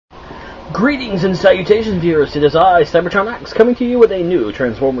Greetings and salutations, viewers. It is I, Cybertron Max, coming to you with a new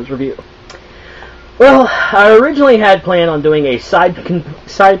Transformers review. Well, I originally had planned on doing a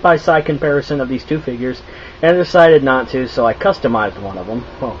side-by-side comparison of these two figures, and I decided not to, so I customized one of them.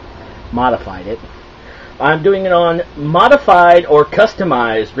 Well, modified it. I'm doing it on modified or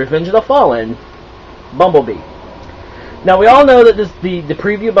customized Revenge of the Fallen Bumblebee. Now, we all know that the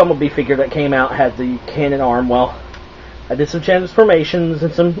preview Bumblebee figure that came out had the cannon arm. Well, I did some transformations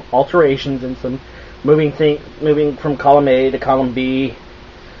and some alterations and some moving from column A to column B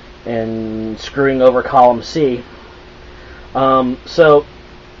and screwing over column C. So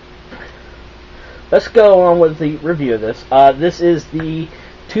let's go on with the review of this. This is the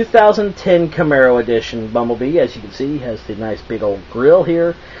 2010 Camaro edition Bumblebee. As you can see, he has the nice big old grille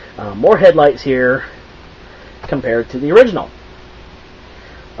here, more headlights here compared to the original.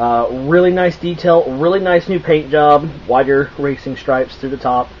 Really nice detail, really nice new paint job, wider racing stripes through the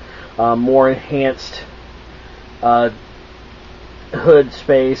top, more enhanced hood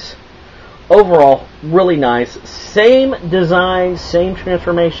space. Overall, really nice. Same design, same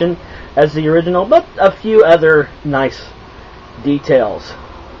transformation as the original, but a few other nice details.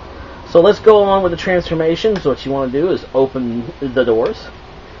 So let's go on with the transformations. What you want to do is open the doors,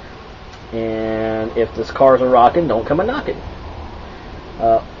 and if this car's a rocking, don't come a knocking.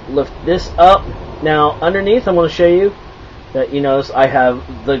 Lift this up. Now, underneath, I'm going to show you that, you notice I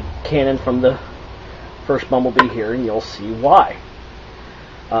have the cannon from the first Bumblebee here, and you'll see why.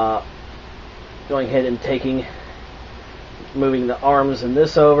 Going ahead and moving the arms and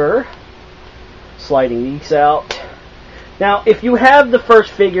this over, sliding these out. Now, if you have the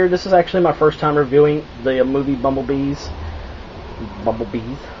first figure, this is actually my first time reviewing the movie Bumblebee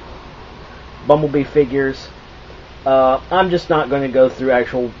figures. I'm just not going to go through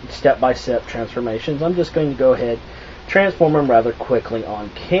actual step-by-step transformations. I'm just going to go ahead, transform them rather quickly on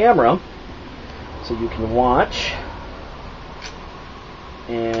camera, so you can watch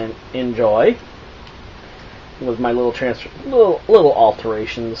and enjoy with my little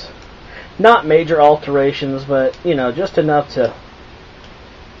alterations. Not major alterations, but just enough to,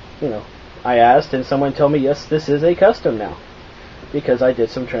 I asked and someone told me, yes, this is a custom now, because I did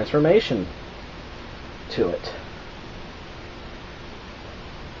some transformation to it.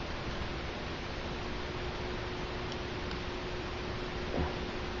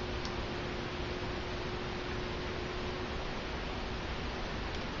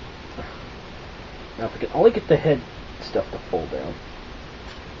 Now, if we can only get the head stuff to fold down.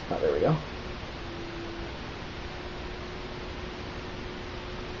 Oh, there we go.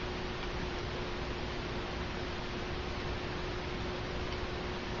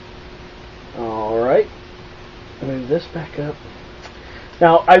 Alright. Move this back up.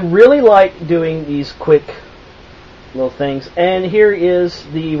 Now, I really like doing these quick little things. And here is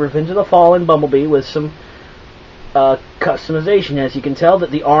the Revenge of the Fallen Bumblebee with some customization. As you can tell that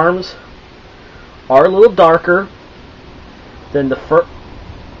the arms are a little darker than the first.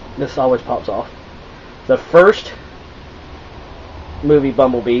 This always pops off. The first movie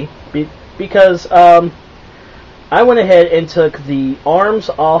Bumblebee, because I went ahead and took the arms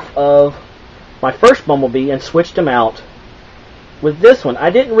off of my first Bumblebee and switched them out with this one.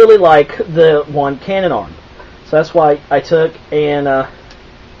 I didn't really like the one cannon arm, so that's why I took and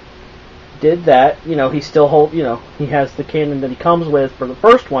did that. He still he has the cannon that he comes with for the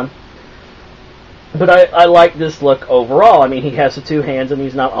first one. But I like this look overall. I mean, he has the two hands and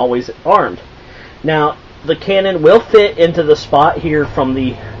he's not always armed. Now, the cannon will fit into the spot here from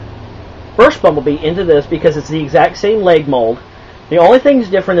the first Bumblebee into this because it's the exact same leg mold. The only thing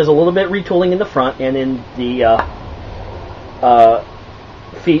that's different is a little bit retooling in the front and in the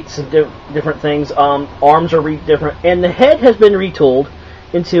feet, some different things. Arms are different. And the head has been retooled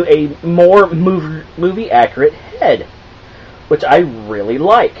into a more movie-accurate head, which I really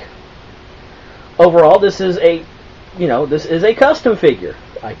like. Overall, this is a custom figure.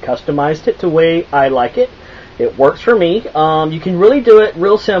 I customized it the way I like it. It works for me. You can really do it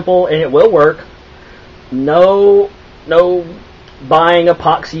real simple, and it will work. No buying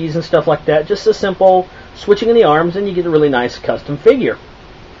epoxies and stuff like that. Just a simple switching in the arms, and you get a really nice custom figure.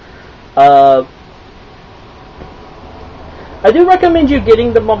 I do recommend you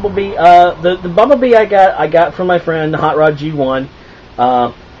getting the Bumblebee. The Bumblebee I got from my friend Hot Rod G1.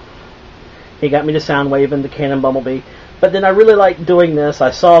 He got me to Soundwave and the Canon Bumblebee. But then I really like doing this. I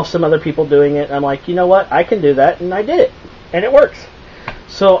saw some other people doing it. And I'm like, you know what? I can do that. And I did it. And it works.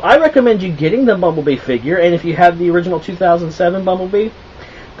 So I recommend you getting the Bumblebee figure. And if you have the original 2007 Bumblebee,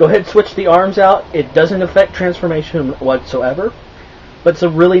 go ahead and switch the arms out. It doesn't affect transformation whatsoever. But it's a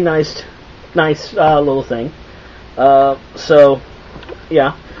really nice little thing. So,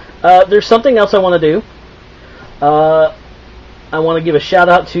 yeah. There's something else I want to do. I want to give a shout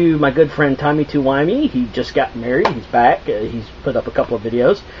out to my good friend Tommy Tuwimey. He just got married. He's back. He's put up a couple of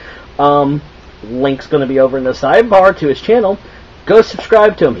videos. Link's going to be over in the sidebar to his channel. Go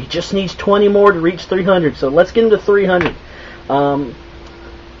subscribe to him. He just needs 20 more to reach 300. So let's get him to 300.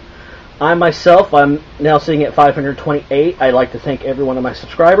 I myself, I'm now sitting at 528. I'd like to thank every one of my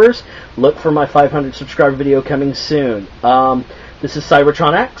subscribers. Look for my 500 subscriber video coming soon. This is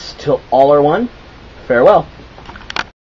Cybertron X. Till all are one. Farewell.